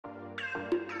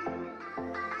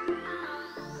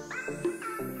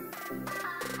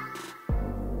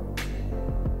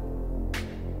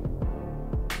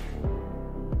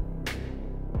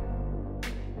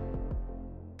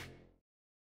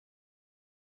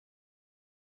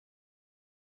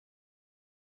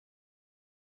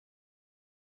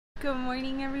Good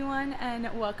morning everyone and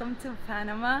welcome to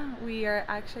Panama. We are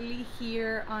actually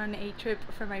here on a trip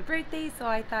for my birthday, so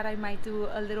I thought I might do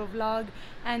a little vlog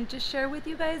and just share with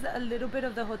you guys a little bit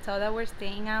of the hotel that we're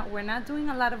staying at. We're not doing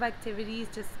a lot of activities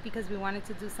just because we wanted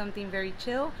to do something very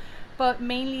chill, but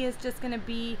mainly it's just gonna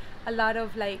be a lot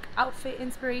of like outfit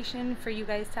inspiration for you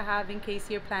guys to have in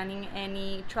case you're planning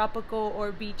any tropical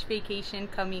or beach vacation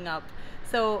coming up.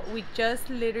 So we just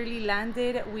literally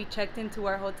landed, we checked into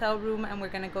our hotel room, and we're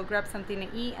gonna go grab something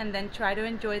to eat and then try to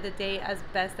enjoy the day as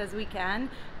best as we can,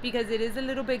 because it is a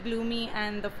little bit gloomy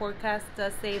and the forecast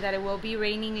does say that it will be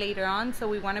raining later on, so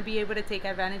we want to be able to take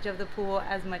advantage of the pool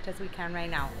as much as we can right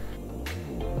now.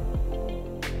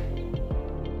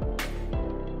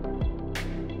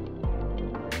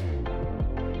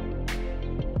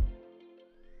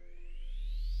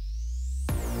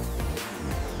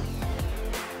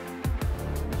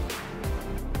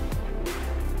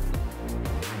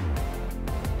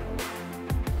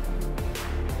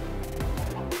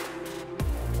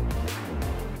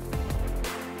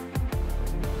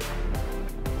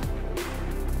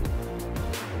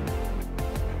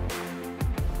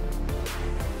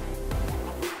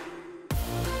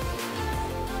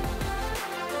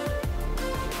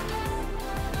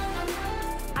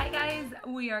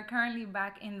 We are currently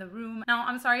back in the room. Now,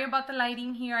 I'm sorry about the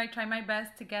lighting here. I try my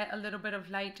best to get a little bit of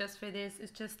light just for this.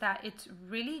 It's just that it's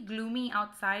really gloomy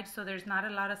outside, so there's not a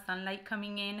lot of sunlight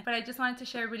coming in. But I just wanted to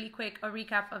share really quick a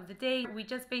recap of the day. We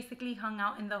just basically hung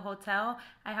out in the hotel.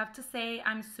 I have to say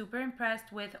I'm super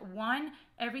impressed with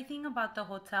everything about the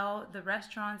hotel, the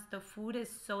restaurants, the food is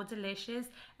so delicious,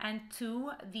 and two,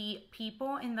 the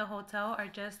people in the hotel are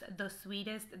just the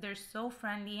sweetest. They're so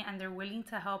friendly and they're willing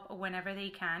to help whenever they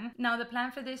can. Now, the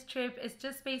plan for this trip is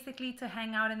just basically to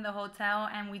hang out in the hotel,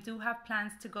 and we do have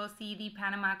plans to go see the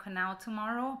Panama Canal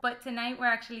tomorrow, but tonight we're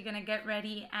actually gonna get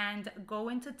ready and go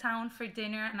into town for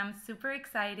dinner, and I'm super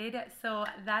excited. So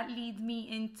that leads me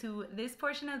into this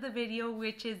portion of the video,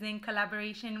 which is in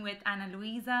collaboration with Ana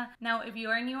Luisa. Now, if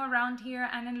you are new around here,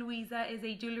 Ana Luisa is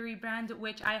a jewelry brand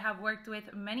which I have worked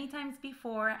with many times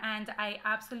before, and I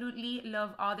absolutely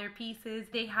love all their pieces.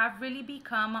 They have really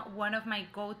become one of my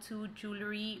go-to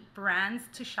jewelry brands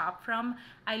to shop from.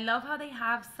 I love how they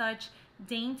have such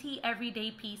dainty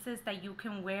everyday pieces that you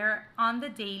can wear on the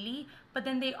daily, but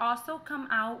then they also come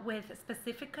out with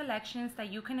specific collections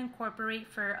that you can incorporate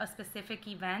for a specific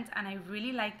event, and I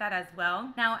really like that as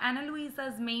well. Now, Ana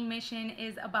Luisa's main mission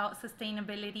is about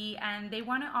sustainability, and they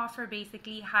want to offer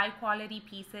basically high quality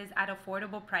pieces at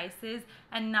affordable prices.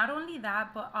 And not only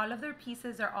that, but all of their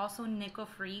pieces are also nickel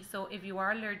free, so if you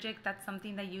are allergic, that's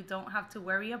something that you don't have to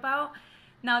worry about.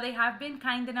 Now, they have been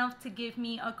kind enough to give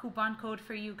me a coupon code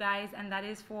for you guys, and that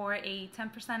is for a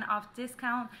 10% off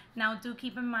discount. Now, do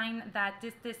keep in mind that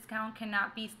this discount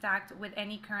cannot be stacked with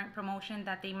any current promotion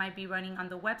that they might be running on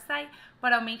the website,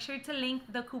 but I'll make sure to link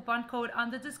the coupon code on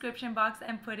the description box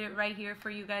and put it right here for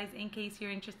you guys in case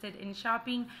you're interested in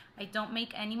shopping. I don't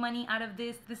make any money out of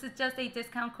this. This is just a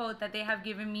discount code that they have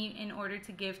given me in order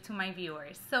to give to my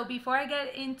viewers. So before I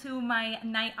get into my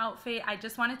night outfit, I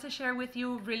just wanted to share with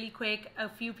you really quick a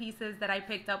few pieces that I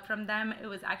picked up from them. It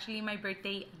was actually my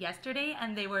birthday yesterday,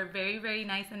 and they were very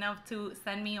nice enough to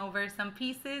send me over some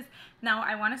pieces. Now,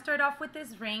 I want to start off with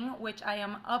this ring, which I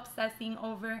am obsessing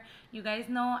over. You guys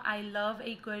know I love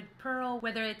a good pearl,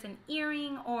 whether it's an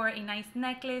earring or a nice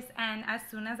necklace, and as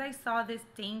soon as I saw this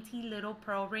dainty little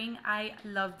pearl ring, I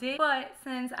loved it. But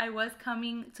since I was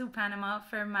coming to Panama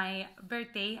for my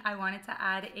birthday, I wanted to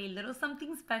add a little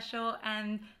something special,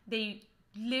 and they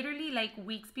literally like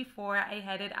weeks before I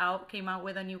headed out came out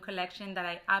with a new collection that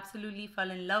I absolutely fell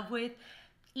in love with.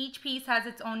 Each piece has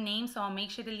its own name, so I'll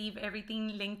make sure to leave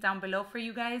everything linked down below for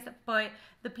you guys, but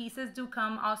the pieces do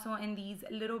come also in these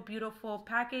little beautiful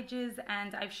packages,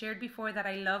 and I've shared before that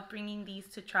I love bringing these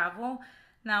to travel.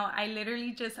 Now, I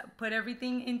literally just put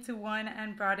everything into one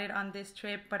and brought it on this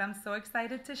trip, but I'm so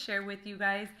excited to share with you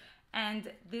guys.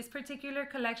 And this particular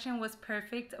collection was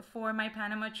perfect for my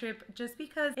Panama trip just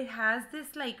because it has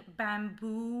this like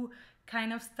bamboo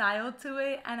kind of style to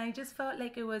it, and I just felt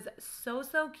like it was so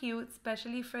cute,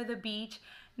 especially for the beach.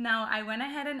 Now, I went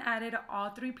ahead and added all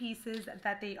three pieces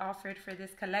that they offered for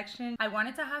this collection. I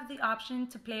wanted to have the option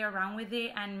to play around with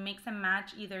it and mix and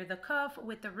match either the cuff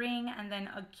with the ring and then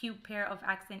a cute pair of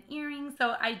accent earrings.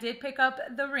 So I did pick up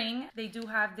the ring. They do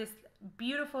have this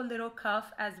beautiful little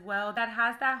cuff as well that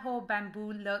has that whole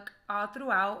bamboo look all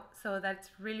throughout, so that's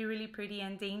really pretty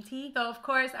and dainty. So of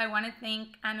course I want to thank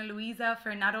Ana Luisa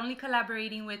for not only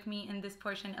collaborating with me in this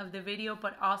portion of the video,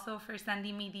 but also for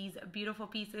sending me these beautiful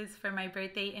pieces for my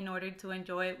birthday in order to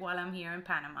enjoy it while I'm here in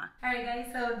Panama. Alright guys,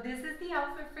 so this is the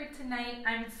outfit for tonight.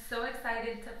 I'm so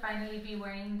excited to finally be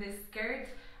wearing this skirt.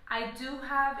 I do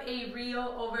have a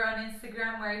reel over on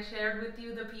Instagram where I shared with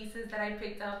you the pieces that I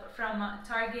picked up from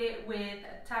Target with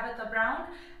Tabitha Brown,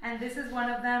 and this is one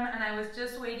of them, and I was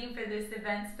just waiting for this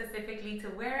event specifically to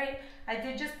wear it. I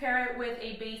did just pair it with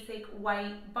a basic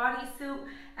white bodysuit,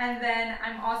 and then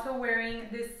I'm also wearing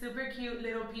this super cute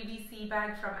little PVC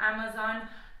bag from Amazon.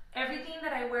 Everything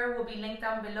that I wear will be linked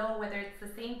down below, whether it's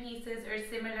the same pieces or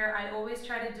similar. I always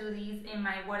try to do these in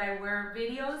my what I wear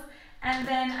videos. And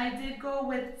then I did go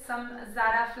with some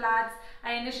Zara flats.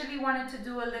 I initially wanted to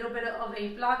do a little bit of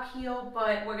a block heel,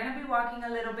 but we're gonna be walking a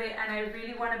little bit and I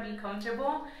really wanna be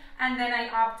comfortable. And then I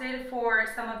opted for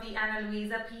some of the Ana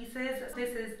Luisa pieces.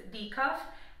 This is the cuff,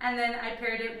 and then I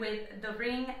paired it with the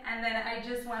ring, and then I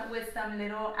just went with some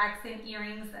little accent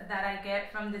earrings that I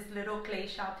get from this little clay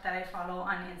shop that I follow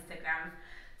on Instagram.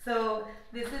 So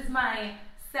this is my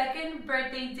second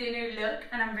birthday dinner look,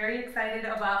 and I'm very excited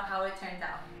about how it turned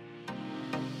out.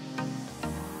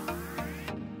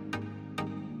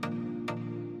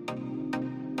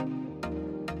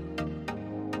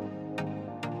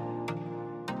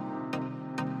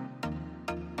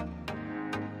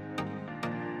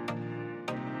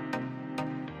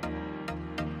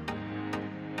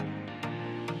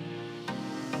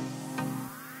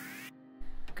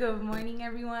 Good morning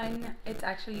everyone. It's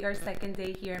actually our second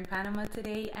day here in Panama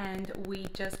today, and we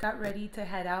just got ready to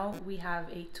head out. We have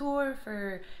a tour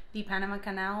for the Panama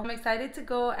Canal. I'm excited to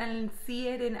go and see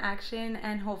it in action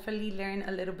and hopefully learn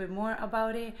a little bit more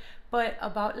about it. But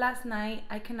about last night,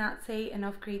 I cannot say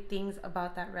enough great things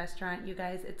about that restaurant, you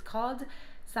guys. It's called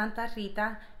Santa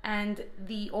Rita, and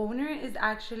the owner is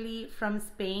actually from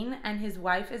Spain and his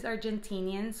wife is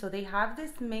Argentinian, so they have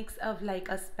this mix of like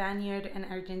a Spaniard and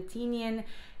Argentinian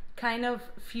kind of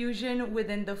fusion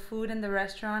within the food in the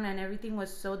restaurant, and everything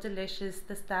was so delicious.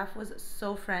 The staff was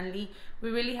so friendly. We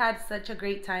really had such a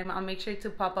great time. I'll make sure to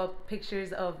pop up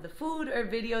pictures of the food or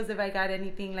videos if I got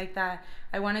anything like that.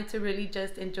 I wanted to really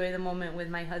just enjoy the moment with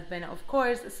my husband, of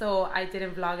course, so I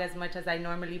didn't vlog as much as I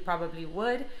normally probably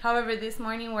would. However, this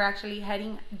morning we're actually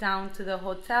heading down to the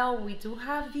hotel. We do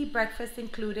have the breakfast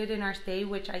included in our stay,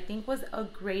 which I think was a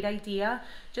great idea,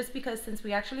 just because since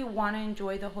we actually want to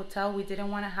enjoy the hotel, we didn't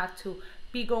want to have to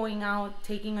be going out,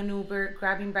 taking an Uber,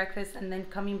 grabbing breakfast, and then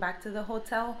coming back to the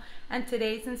hotel. And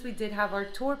today, since we did have our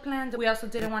tour planned, we also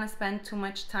didn't want to spend too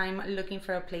much time looking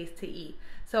for a place to eat.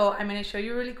 So I'm going to show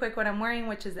you really quick what I'm wearing,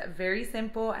 which is very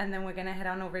simple, and then we're going to head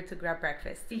on over to grab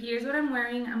breakfast. Here's what I'm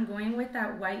wearing. I'm going with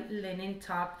that white linen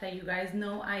top that you guys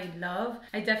know I love.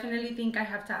 I definitely think I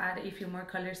have to add a few more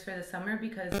colors for the summer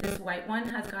because this white one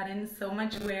has gotten so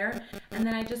much wear. And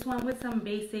then I just went with some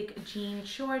basic jean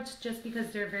shorts just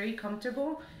because they're very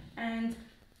comfortable. And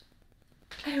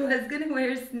I was gonna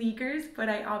wear sneakers, but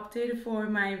I opted for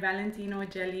my Valentino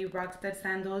Jelly Rockstud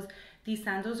sandals. These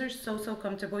sandals are so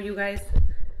comfortable, you guys.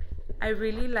 I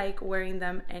really like wearing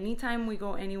them anytime we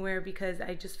go anywhere because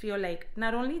I just feel like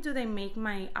not only do they make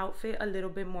my outfit a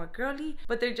little bit more girly,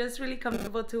 but they're just really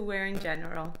comfortable to wear in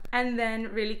general. And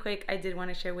then really quick, I did want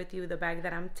to share with you the bag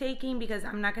that I'm taking because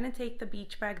I'm not going to take the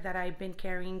beach bag that I've been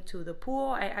carrying to the pool.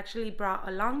 I actually brought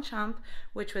a long chump,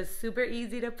 which was super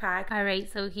easy to pack. All right,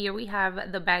 so here we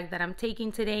have the bag that I'm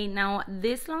taking today. Now,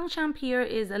 this long chump here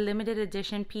is a limited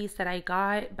edition piece that I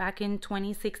got back in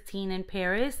 2016 in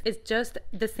Paris. It's just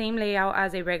the same layout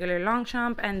as a regular long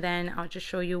chump, and then I'll just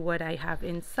show you what I have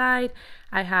inside.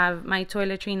 I have my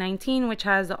Toiletry 19, which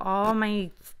has all my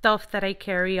stuff that I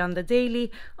carry on the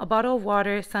daily, a bottle of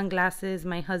water, sunglasses,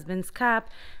 my husband's cap,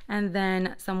 and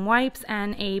then some wipes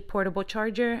and a portable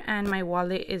charger, and my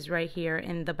wallet is right here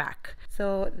in the back.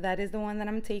 So that is the one that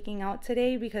I'm taking out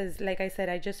today because, like I said,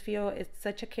 I just feel it's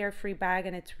such a carefree bag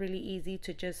and it's really easy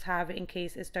to just have in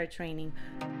case it starts raining.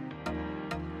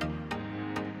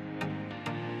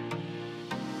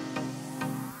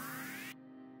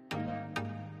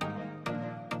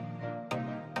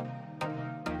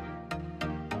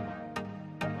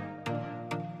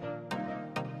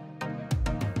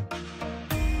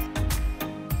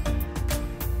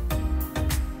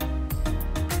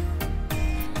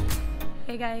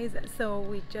 Hey guys, so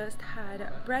we just had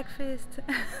breakfast.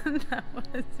 That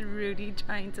was Rudy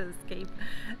trying to escape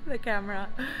the camera.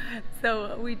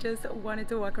 So we just wanted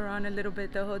to walk around a little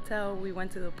bit the hotel. We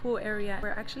went to the pool area. We're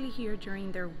actually here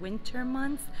during their winter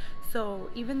months, so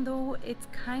even though it's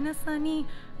kind of sunny,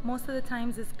 most of the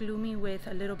times it's gloomy with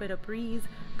a little bit of breeze,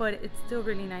 but it's still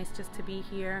really nice just to be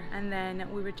here. And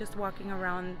then we were just walking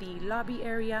around the lobby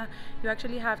area. You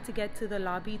actually have to get to the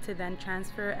lobby to then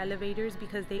transfer elevators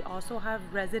because they also have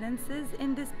residences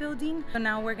in this building. So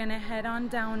now we're gonna head on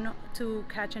down to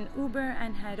catch an Uber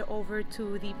and head over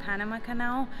to the Panama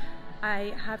Canal.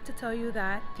 I have to tell you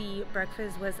that the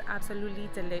breakfast was absolutely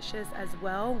delicious as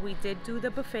well. We did do the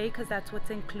buffet because that's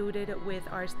what's included with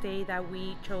our stay that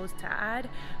we chose to add,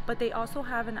 but they also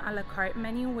have an a la carte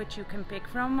menu which you can pick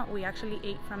from. We actually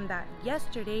ate from that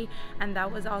yesterday and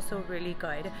that was also really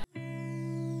good.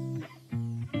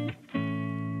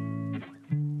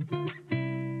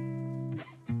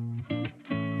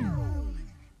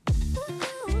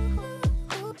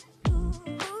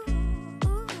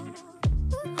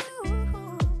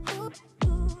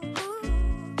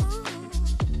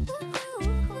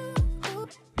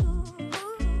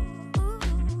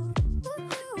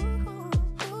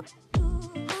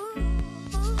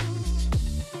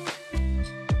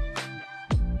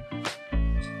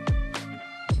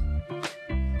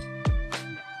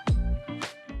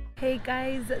 Hey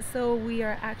guys, so we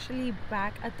are actually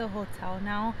back at the hotel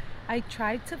now. I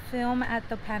tried to film at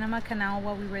the Panama Canal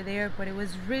while we were there, but it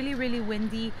was really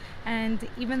windy, and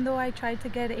even though I tried to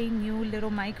get a new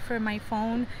little mic for my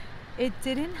phone, it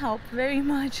didn't help very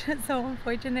much. So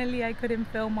unfortunately I couldn't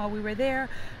film while we were there,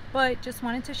 but just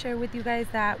wanted to share with you guys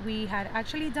that we had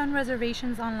actually done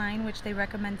reservations online, which they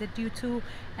recommended you to,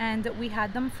 and we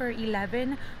had them for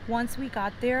 11. Once we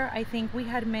got there, I think we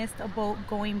had missed a boat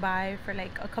going by for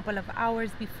like a couple of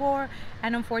hours before,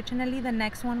 and unfortunately the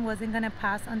next one wasn't gonna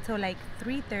pass until like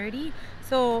 3:30,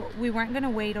 so we weren't gonna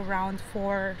wait around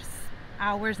for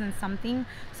hours and something.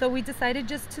 So we decided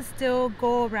just to still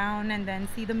go around and then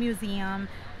see the museum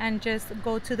and just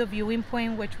go to the viewing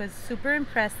point, which was super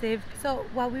impressive. So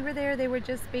while we were there, they were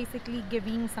just basically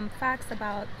giving some facts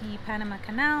about the Panama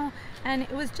Canal, and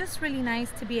it was just really nice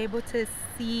to be able to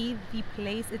see the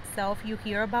place itself. You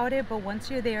hear about it, but once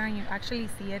you're there and you actually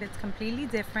see it, it's completely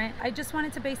different. I just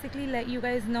wanted to basically let you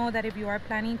guys know that if you are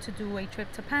planning to do a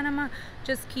trip to Panama,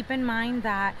 just keep in mind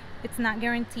that it's not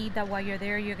guaranteed that while you're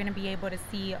there you're going to be able to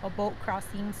see a boat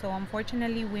crossing. So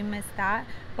unfortunately we missed that,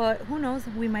 but who knows,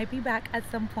 we might be back at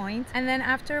some point. And then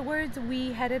afterwards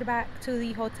we headed back to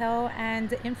the hotel,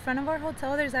 and in front of our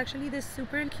hotel there's actually this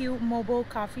super cute mobile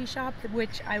coffee shop,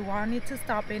 which I wanted to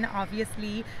stop in,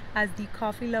 obviously, as the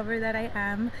coffee lover that I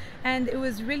am. And it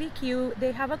was really cute.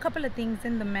 They have a couple of things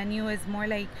in the menu. Is more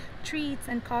like treats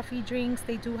and coffee drinks.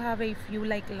 They do have a few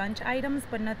like lunch items,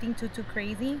 but nothing too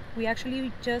crazy. We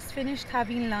actually just finished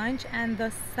having lunch and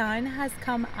the sun has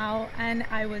come out and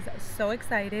I was so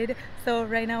excited. So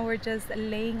right now we're just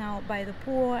laying out by the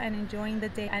pool and enjoying the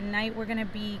day. At night we're gonna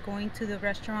be going to the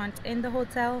restaurant in the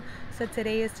hotel, so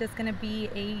today is just gonna be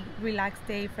a relaxed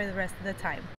day for the rest of the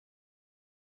time.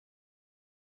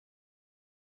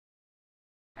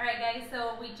 Alright guys,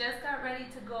 so we just got ready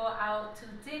to go out to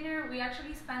dinner. We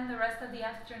actually spent the rest of the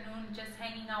afternoon just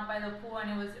hanging out by the pool,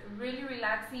 and it was really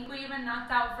relaxing. We even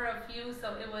knocked out for a few,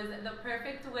 so it was the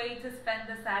perfect way to spend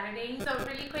the Saturday. So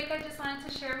really quick, I just wanted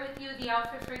to share with you the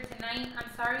outfit for tonight. I'm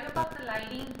sorry about the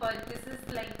lighting, but this is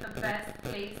like the best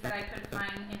place that I could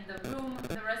find in the room.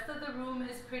 The rest of the room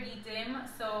is pretty dim,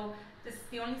 so this is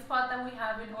the only spot that we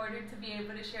have in order to be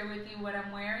able to share with you what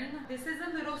I'm wearing. This is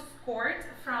a little skirt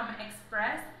from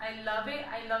Express. I love it.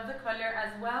 I love the color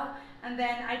as well. And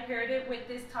then I paired it with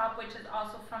this top, which is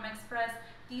also from Express.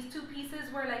 These two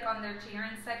pieces were like on their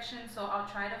clearance section, so I'll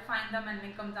try to find them and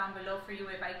link them down below for you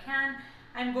if I can.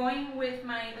 I'm going with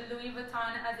my Louis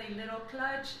Vuitton as a little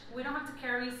clutch. We don't have to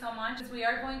carry so much. We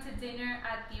are going to dinner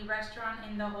at the restaurant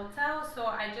in the hotel, so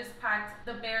I just packed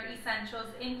the bare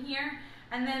essentials in here.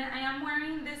 And then I am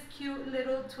wearing this cute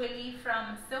little twilly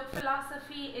from Silk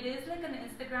Philosophy. It is like an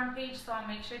Instagram page, so I'll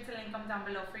make sure to link them down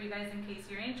below for you guys in case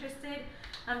you're interested.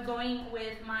 I'm going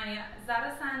with my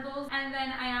Zara sandals, and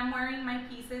then I am wearing my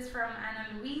pieces from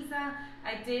Ana Luisa.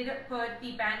 I did put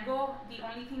the bangle. The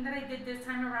only thing that I did this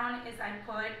time around is I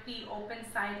put the open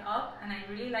side up, and I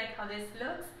really like how this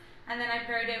looks. And then I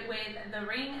paired it with the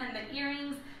ring and the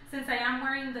earrings. Since I am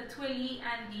wearing the twilly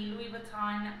and the Louis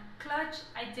Vuitton clutch,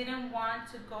 I didn't want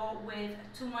to go with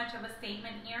too much of a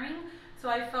statement earring. So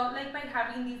I felt like by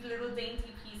having these little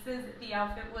dainty pieces, the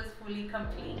outfit was fully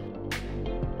complete.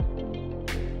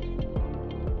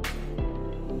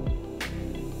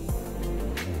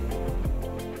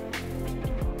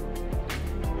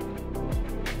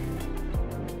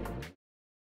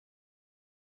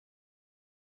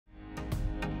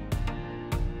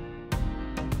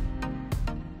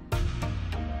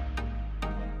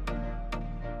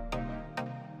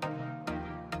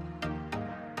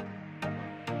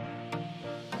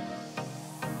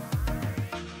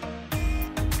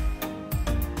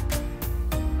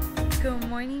 Good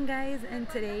morning guys, and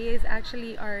today is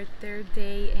actually our third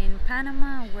day in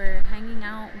Panama. We're hanging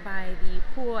out by the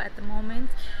pool at the moment.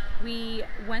 We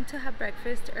went to have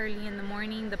breakfast early in the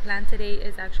morning. The plan today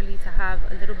is actually to have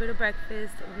a little bit of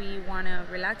breakfast. We want to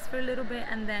relax for a little bit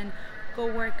and then go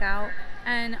work out,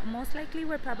 and most likely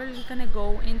we're probably gonna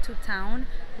go into town.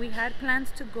 We had plans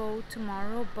to go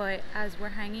tomorrow, but as we're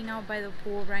hanging out by the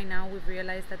pool right now, we've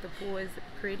realized that the pool is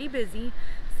pretty busy,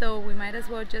 so we might as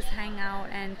well just hang out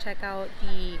and check out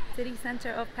the city center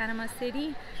of Panama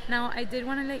City. Now, I did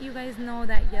want to let you guys know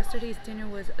that yesterday's dinner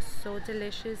was so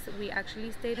delicious. We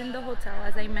actually stayed in the hotel,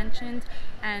 as I mentioned,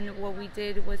 and what we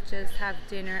did was just have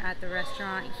dinner at the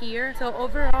restaurant here. So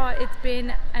overall, it's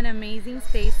been an amazing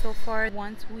stay so far.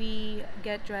 Once we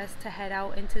get dressed to head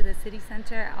out into the city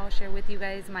center, I'll share with you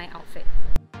guys my outfit.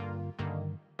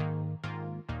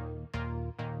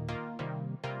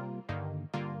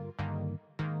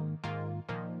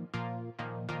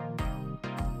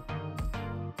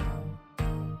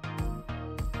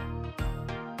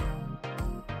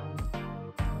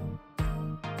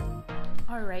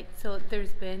 Alright, so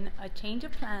there's been a change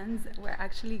of plans. We're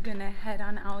actually gonna head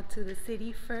on out to the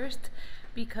city first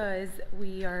because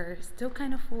we are still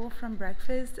kind of full from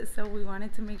breakfast, so we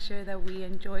wanted to make sure that we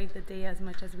enjoyed the day as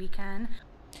much as we can.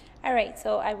 Alright,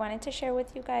 so I wanted to share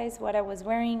with you guys what I was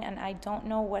wearing, and I don't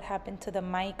know what happened to the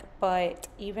mic, but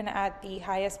even at the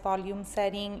highest volume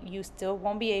setting, you still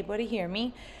won't be able to hear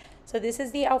me. So this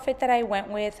is the outfit that I went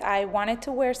with. I wanted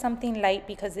to wear something light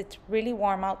because it's really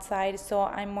warm outside. So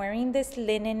I'm wearing this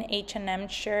linen H&M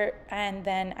shirt, and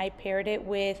then I paired it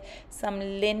with some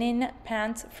linen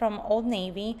pants from Old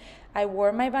Navy. I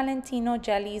wore my Valentino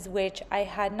jellies, which I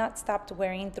had not stopped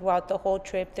wearing throughout the whole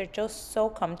trip. They're just so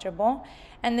comfortable.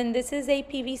 And then this is a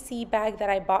PVC bag that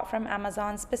I bought from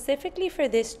Amazon specifically for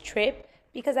this trip,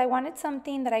 because I wanted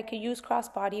something that I could use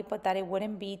crossbody but that it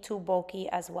wouldn't be too bulky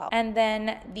as well. And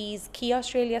then these Key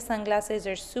Australia sunglasses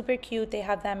are super cute. They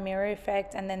have that mirror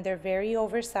effect, and then they're very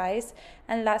oversized.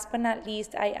 And last but not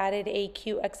least, I added a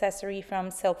cute accessory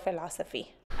from Silk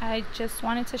Philosophy. I just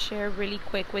wanted to share really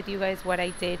quick with you guys what I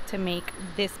did to make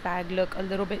this bag look a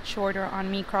little bit shorter on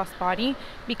me crossbody,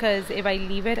 because if I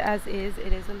leave it as is,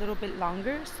 it is a little bit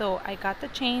longer. So I got the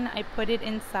chain, I put it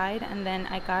inside, and then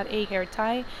I got a hair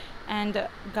tie and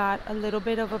got a little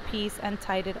bit of a piece and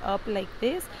tied it up like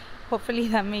this. Hopefully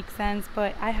that makes sense,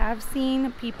 but I have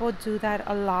seen people do that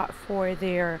a lot for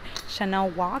their Chanel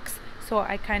walks. So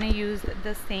I kind of used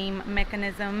the same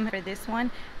mechanism for this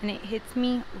one, and it hits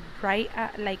me right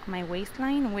at like my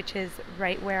waistline, which is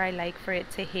right where I like for it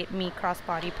to hit me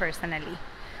crossbody personally.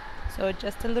 So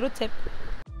just a little tip.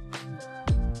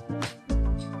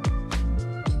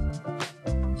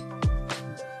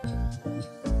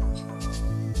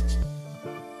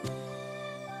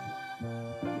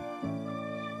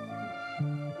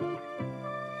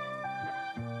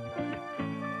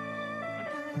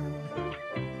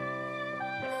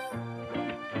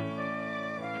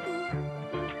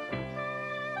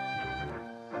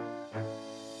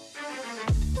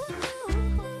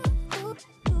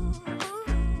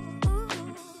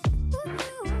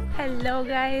 Hello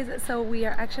guys, so we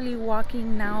are actually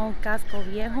walking now Casco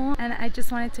Viejo, and I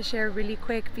just wanted to share really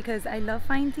quick because I love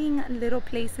finding little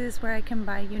places where I can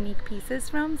buy unique pieces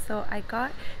from. So I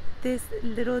got this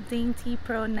little dainty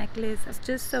pearl necklace. It's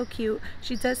just so cute.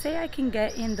 She does say I can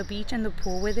get in the beach and the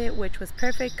pool with it, which was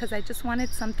perfect because I just wanted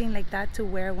something like that to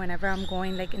wear whenever I'm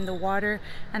going like in the water,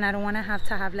 and I don't want to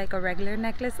have like a regular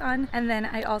necklace on. And then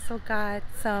I also got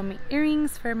some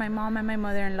earrings for my mom and my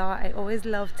mother-in-law. I always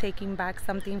love taking back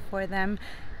something for them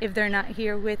if they're not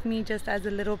here with me, just as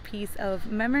a little piece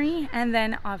of memory. And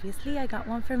then obviously I got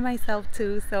one for myself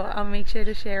too, so I'll make sure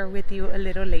to share with you a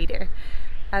little later.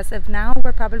 As of now,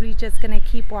 we're probably just gonna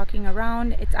keep walking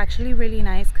around. It's actually really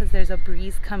nice because there's a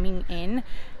breeze coming in.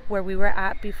 Where we were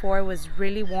at before was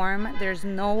really warm. There's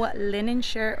no linen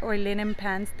shirt or linen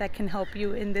pants that can help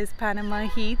you in this Panama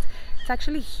heat. It's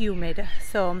actually humid.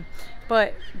 So,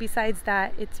 but besides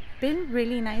that, it's been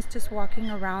really nice just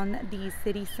walking around the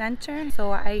city center.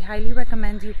 So I highly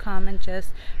recommend you come and just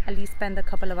at least spend a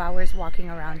couple of hours walking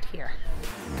around here.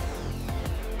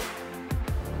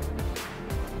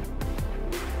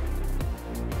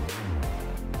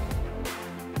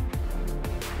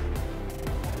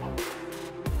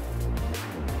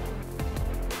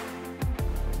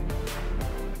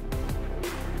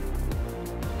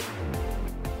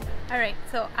 Alright,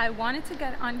 so I wanted to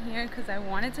get on here because I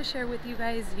wanted to share with you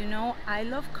guys, you know, I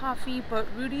love coffee, but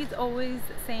Rudy's always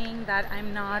saying that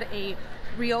I'm not a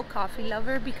real coffee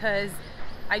lover because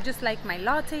I just like my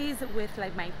lattes with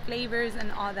like my flavors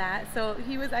and all that. So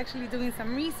he was actually doing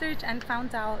some research and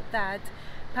found out that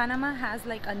Panama has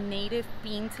like a native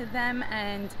bean to them,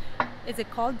 and is it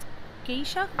called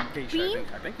geisha? Geisha, bean?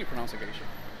 I think you pronounce it geisha.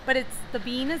 But it's the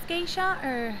bean is geisha,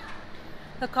 or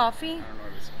the coffee? I don't know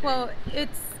if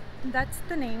it's well, that's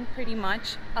the name pretty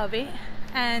much of it.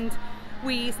 And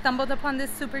we stumbled upon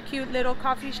this super cute little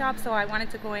coffee shop, so I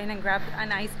wanted to go in and grab a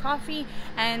nice coffee,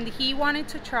 and he wanted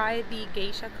to try the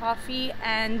geisha coffee.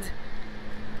 And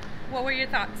what were your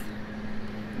thoughts?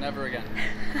 Never again.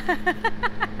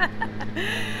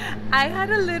 I had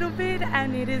a little bit,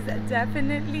 and it is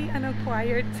definitely an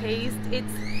acquired taste.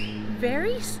 It's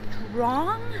very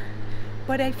strong,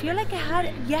 but I feel like it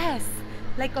had, yes,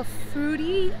 like a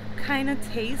fruity kind of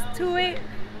taste to it.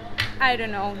 I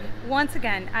don't know. Once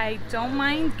again, I don't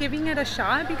mind giving it a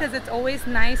shot because it's always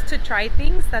nice to try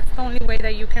things. That's the only way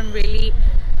that you can really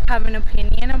have an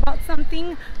opinion about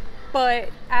something. But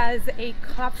as a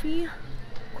coffee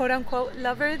quote-unquote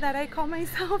lover that I call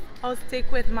myself, I'll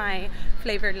stick with my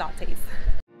flavored lattes.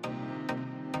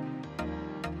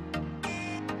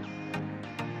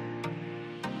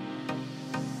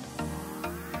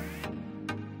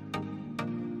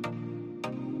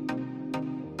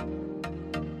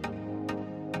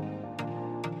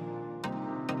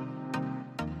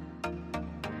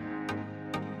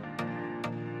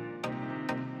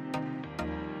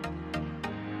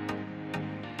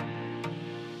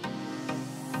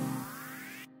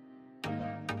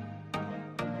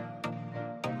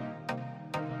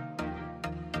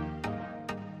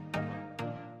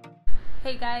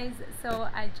 Hey guys, so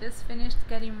I just finished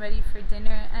getting ready for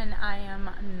dinner and I am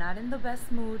not in the best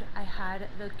mood. I had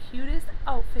the cutest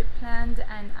outfit planned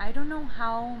and I don't know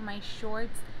how my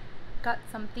shorts got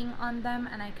something on them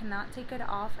and I cannot take it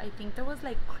off. I think there was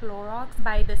like Clorox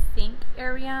by the sink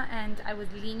area and I was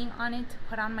leaning on it to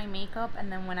put on my makeup,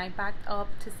 and then when I backed up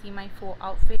to see my full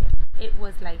outfit, it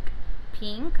was like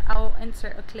pink. I'll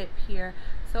insert a clip here.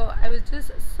 So I was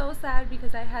just so sad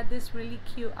because I had this really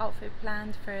cute outfit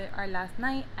planned for our last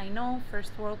night. I know,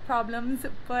 first world problems,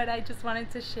 but I just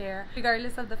wanted to share.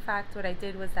 Regardless of the fact, what I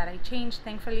did was that I changed.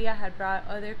 Thankfully I had brought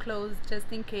other clothes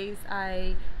just in case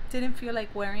I didn't feel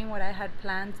like wearing what I had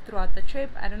planned throughout the trip.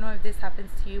 I don't know if this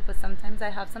happens to you, but sometimes I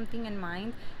have something in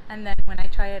mind and then when I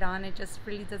try it on, it just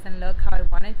really doesn't look how I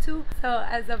want it to. So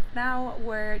as of now,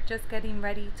 we're just getting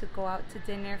ready to go out to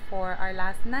dinner for our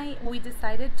last night. We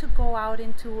decided to go out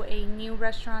into a new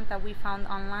restaurant that we found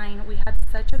online. We had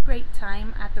such a great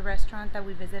time at the restaurant that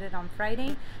we visited on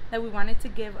Friday that we wanted to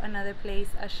give another place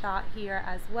a shot here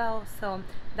as well. So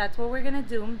that's what we're gonna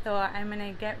do. So I'm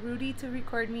gonna get Rudy to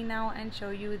record me now and show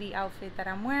you the outfit that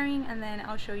I'm wearing, and then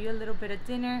I'll show you a little bit of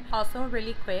dinner. Also,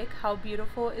 really quick, how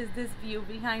beautiful is this view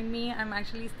behind me? I'm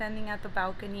actually standing at the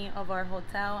balcony of our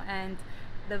hotel and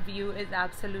the view is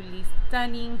absolutely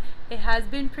stunning. It has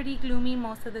been pretty gloomy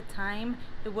most of the time.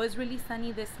 It was really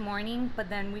sunny this morning, but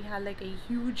then we had like a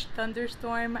huge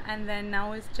thunderstorm, and then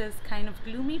now it's just kind of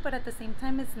gloomy, but at the same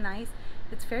time it's nice.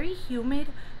 It's very humid,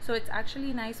 so it's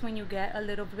actually nice when you get a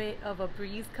little bit of a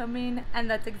breeze come in, and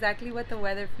that's exactly what the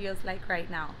weather feels like right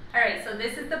now. Alright, so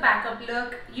this is the backup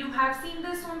look. You have seen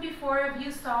this one before if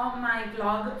you saw my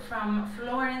vlog from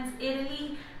Florence,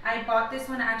 Italy. I bought this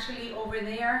one actually over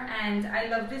there and I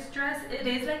love this dress. It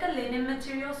is like a linen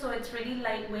material, so it's really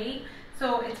lightweight.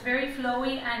 So it's very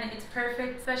flowy and it's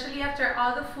perfect, especially after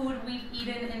all the food we've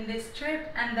eaten in this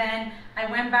trip. And then I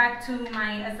went back to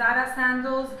my Zara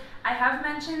sandals. I have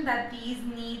mentioned that these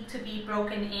need to be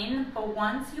broken in, but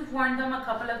once you've worn them a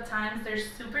couple of times, they're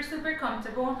super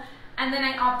comfortable. And then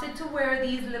I opted to wear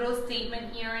these little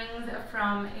statement earrings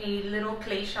from a little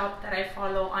clay shop that I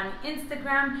follow on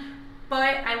Instagram.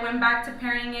 But I went back to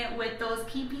pairing it with those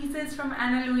key pieces from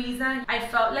Ana Luisa. I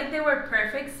felt like they were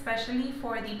perfect, especially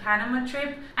for the Panama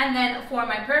trip. And then for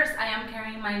my purse, I am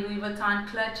carrying my Louis Vuitton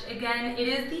clutch. Again, it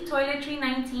is the Toiletry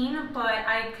 19, but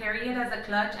I carry it as a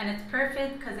clutch and it's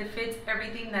perfect because it fits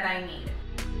everything that I need.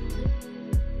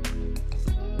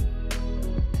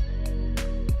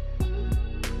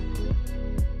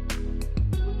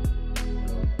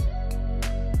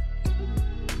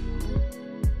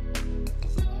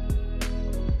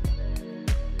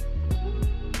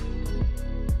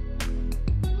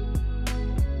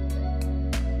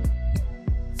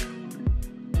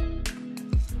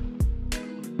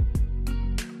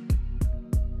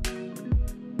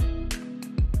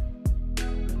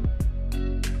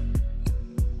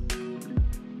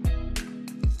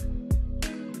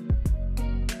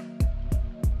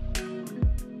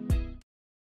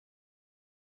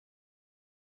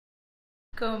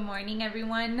 Good morning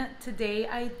everyone. Today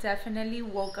I definitely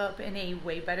woke up in a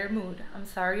way better mood. I'm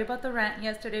sorry about the rant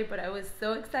yesterday, but I was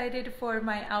so excited for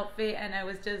my outfit and I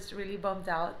was just really bummed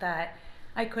out that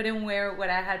I couldn't wear what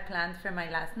I had planned for my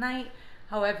last night.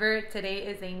 However, today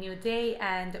is a new day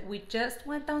and we just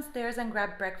went downstairs and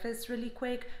grabbed breakfast really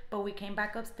quick, but we came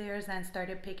back upstairs and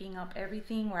started picking up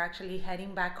everything. We're actually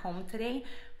heading back home today,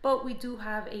 but we do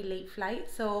have a late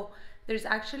flight. So there's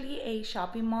actually a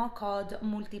shopping mall called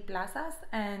Multiplazas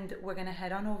and we're gonna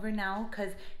head on over now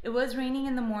because it was raining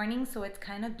in the morning, so it's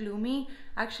kind of gloomy.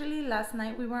 Actually, last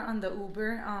night we were on the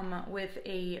Uber with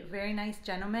a very nice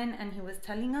gentleman and he was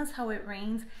telling us how it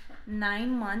rains 9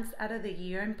 months out of the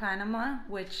year in Panama,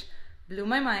 which blew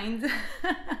my mind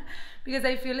because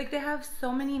I feel like they have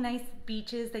so many nice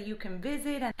beaches that you can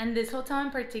visit, and this hotel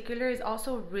in particular is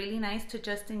also really nice to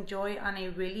just enjoy on a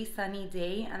really sunny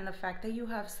day, and the fact that you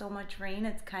have so much rain,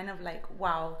 it's kind of like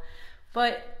wow.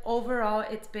 But overall,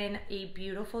 it's been a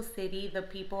beautiful city. The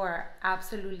people are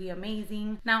absolutely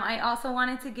amazing. Now, I also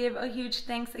wanted to give a huge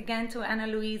thanks again to Ana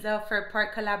Luisa for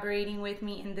part collaborating with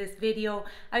me in this video.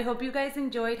 I hope you guys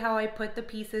enjoyed how I put the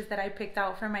pieces that I picked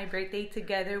out for my birthday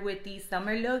together with these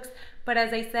summer looks. But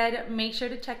as I said, make sure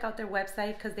to check out their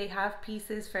website because they have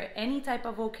pieces for any type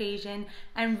of occasion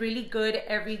and really good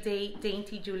everyday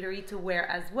dainty jewelry to wear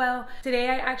as well. Today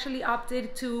I actually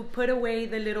opted to put away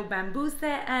the little bamboo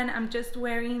set and I'm just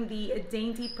wearing the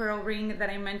dainty pearl ring that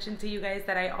I mentioned to you guys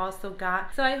that I also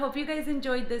got. So I hope you guys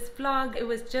enjoyed this vlog. It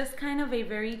was just kind of a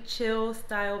very chill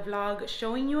style vlog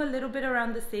showing you a little bit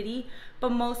around the city,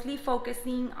 but mostly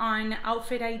focusing on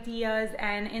outfit ideas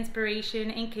and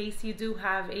inspiration in case you do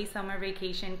have a summer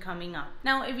vacation coming up.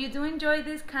 Now, if you do enjoy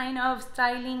this kind of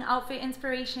styling outfit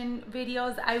inspiration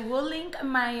videos, I will link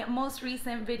my most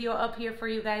recent video up here for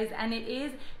you guys, and it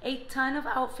is a ton of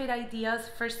outfit ideas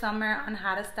for summer on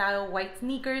how to style white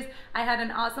sneakers. I had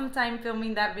an awesome time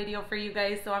filming that video for you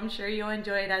guys, so I'm sure you'll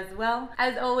enjoy it as well.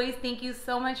 As always, thank you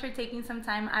so much for taking some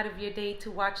time out of your day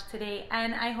to watch today,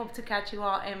 and I hope to catch you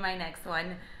all in my next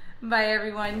one. Bye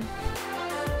everyone.